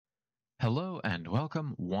Hello and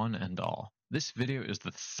welcome one and all. This video is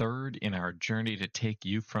the third in our journey to take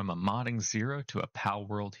you from a modding zero to a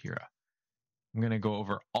Palworld hero. I'm going to go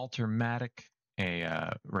over Altermatic,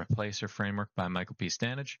 a replacer framework by Michael P.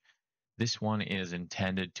 Stanage. This one is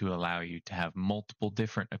intended to allow you to have multiple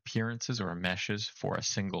different appearances or meshes for a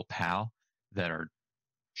single PAL that are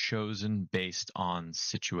chosen based on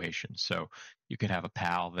situation. So you could have a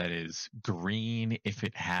PAL that is green if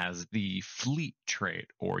it has the fleet trait,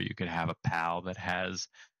 or you could have a PAL that has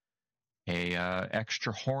a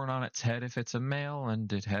extra horn on its head if it's a male,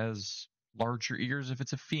 and it has larger ears if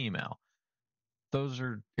it's a female. Those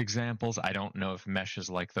are examples. I don't know if meshes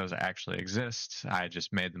like those actually exist. I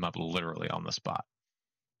just made them up literally on the spot.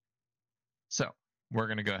 So we're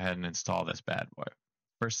going to go ahead and install this bad boy.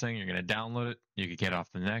 First thing, you're going to download it. You could get it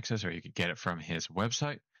off the Nexus, or you could get it from his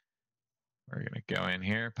website. We're going to go in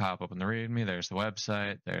here, pop open the README. There's the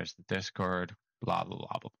website. There's the Discord, blah, blah, blah,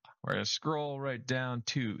 blah, blah. We're going to scroll right down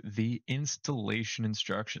to the installation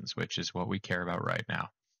instructions, which is what we care about right now.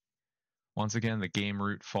 Once again, the game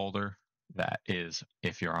root folder, that is,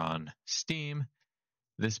 if you're on Steam,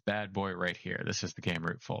 this bad boy right here. This is the game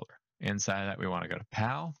root folder. Inside that, we want to go to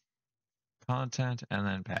PAL, Content, and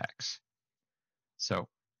then Paks. So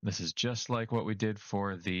this is just like what we did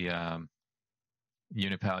for the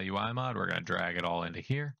UniPalUI mod. We're going to drag it all into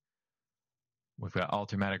here. We've got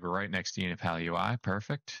Altermatic right next to UniPalUI.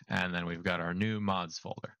 Perfect. And then we've got our new mods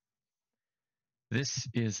folder. This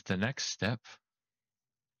is the next step.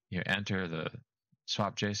 You enter the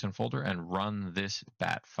SwapJSON folder and run this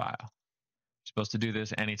bat file. You're supposed to do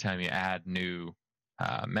this anytime you add new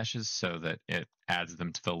meshes so that it adds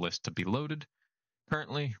them to the list to be loaded.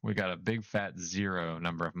 Currently, we got a big fat 0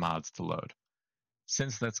 number of mods to load.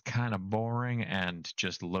 Since that's kind of boring and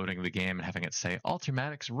just loading the game and having it say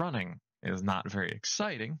Altermatic's running is not very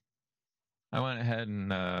exciting, I went ahead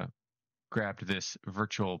and grabbed this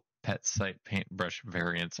virtual pet site paintbrush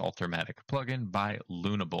variants Altermatic plugin by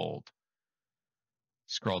Lunabold.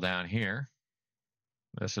 Scroll down here.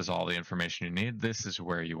 This is all the information you need. This is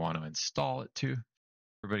where you want to install it to.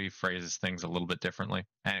 Everybody phrases things a little bit differently.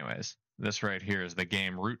 Anyways, this right here is the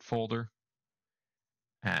game root folder,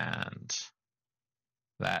 and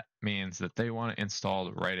that means that they want it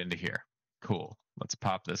installed right into here. Cool. Let's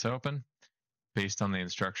pop this open. Based on the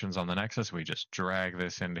instructions on the Nexus, we just drag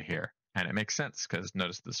this into here. And it makes sense because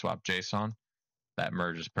notice the SwapJSON, that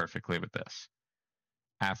merges perfectly with this.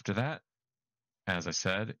 After that, as I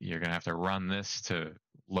said, you're going to have to run this to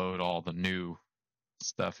load all the new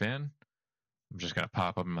stuff in. I'm just going to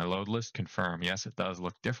pop up in my load list, confirm, yes, it does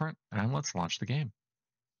look different, and let's launch the game.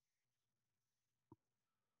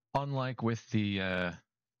 Unlike with the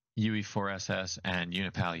UE4SS and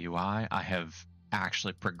UniPalUI, I have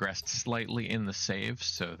actually progressed slightly in the save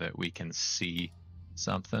so that we can see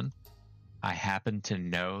something. I happen to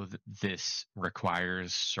know that this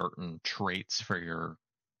requires certain traits for your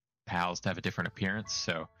pals to have a different appearance,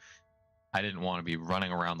 so I didn't want to be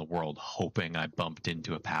running around the world hoping I bumped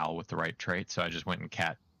into a pal with the right trait, so I just went and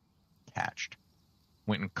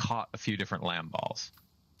went and caught a few different lamb balls.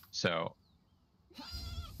 So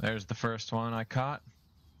there's the first one I caught.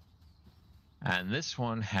 And this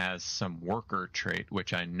one has some worker trait,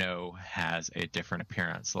 which I know has a different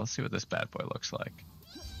appearance. So let's see what this bad boy looks like.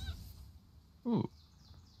 Ooh,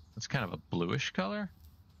 it's kind of a bluish color.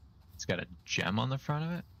 It's got a gem on the front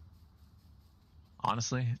of it.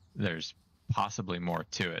 Honestly, there's possibly more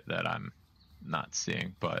to it that I'm not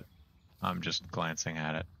seeing, but I'm just glancing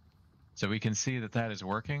at it. So we can see that that is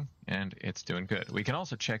working and it's doing good. We can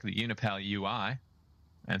also check the UniPalUI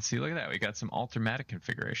and see, look at that, we got some Altermatic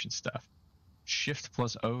configuration stuff. Shift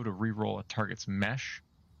plus O to reroll a target's mesh.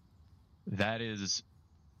 That is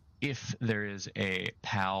if there is a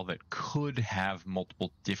PAL that could have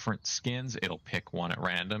multiple different skins, it'll pick one at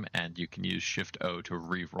random and you can use Shift O to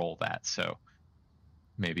reroll that. So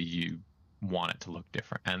maybe you want it to look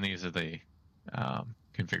different. And these are the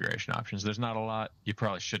configuration options. There's not a lot. You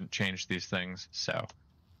probably shouldn't change these things, so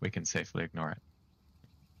we can safely ignore it.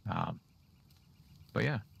 But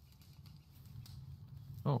yeah.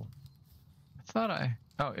 Oh, I thought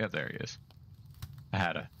oh yeah, there he is. I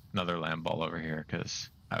had another lamb ball over here because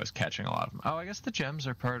I was catching a lot of them. Oh, I guess the gems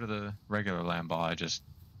are part of the regular lamb ball. I just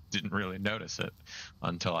didn't really notice it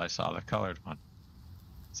until I saw the colored one.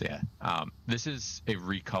 So yeah, this is a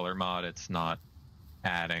recolor mod. It's not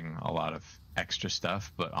adding a lot of extra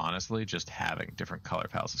stuff, but honestly, just having different color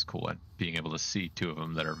pals is cool, and being able to see two of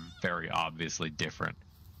them that are very obviously different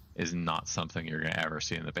is not something you're going to ever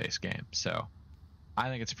see in the base game. So I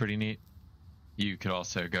think it's pretty neat. You could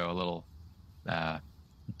also go a little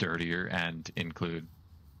dirtier and include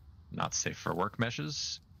not safe for work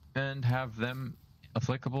meshes and have them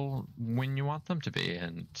applicable when you want them to be,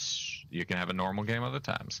 and you can have a normal game other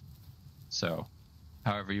times. So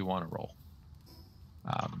however you want to roll.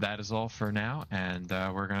 That is all for now, and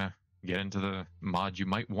we're gonna get into the mod you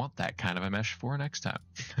might want that kind of a mesh for next time.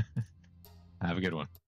 Have a good one.